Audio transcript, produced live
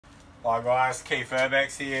Hi guys, Keith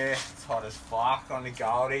Urbex here. It's hot as fuck on the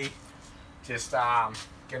Goldie. Just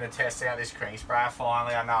gonna test out this Krink sprayer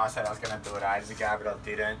finally. I know I said I was gonna do it ages ago, but I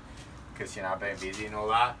didn't because, you know, I've been busy and all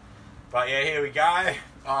that. But yeah, here we go.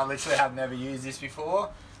 I literally have never used this before,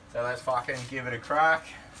 so let's fucking give it a crack.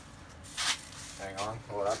 Hang on.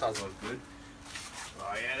 Oh, that doesn't look good.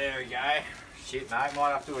 Oh yeah, there we go. Shit, mate,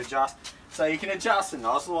 might have to adjust. So you can adjust the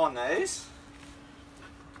nozzle on these,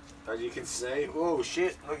 as you can see. Oh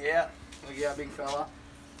shit, look out. Look out, big fella.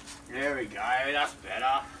 There we go, that's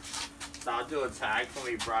better. So I'll do a tag for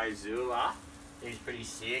me bro Zula. He's pretty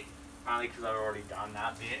sick, only because I've already done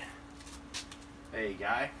that bit. There you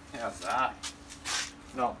go, how's that?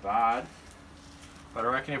 Not bad. But I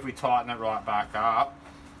reckon if we tighten it right back up,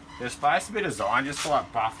 they're supposed to be designed just for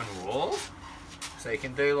like buffing walls. So you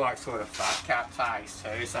can do like sort of fat cap tags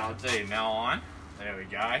too, so I'll do Mel on. There we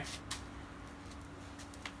go.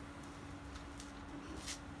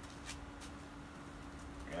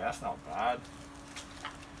 Yeah, that's not bad.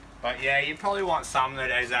 But yeah, you probably want someone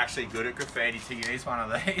that is actually good at graffiti to use one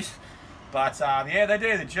of these. But yeah, they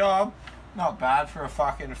do the job. Not bad for a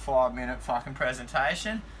fucking 5-minute fucking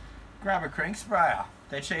presentation. Grab a Krink sprayer.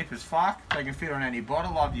 They're cheap as fuck. They can fit on any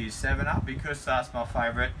bottle. I've used 7-Up because that's my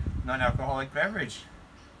favourite non-alcoholic beverage.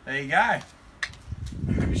 There you go.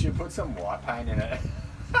 We should put some white paint in it.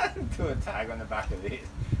 Do a tag on the back of this.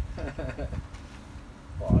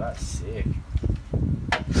 Oh, that's sick.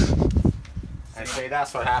 And see,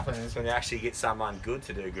 that's what happens when you actually get someone good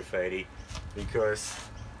to do graffiti, because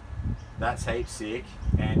that's heaps sick.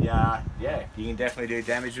 And yeah, you can definitely do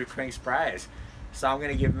damage with Krink sprayers. So I'm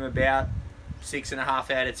going to give them about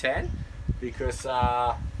 6.5 out of 10 because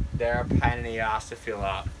they're a pain in the ass to fill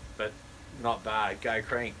up, but not bad. Go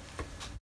Krink.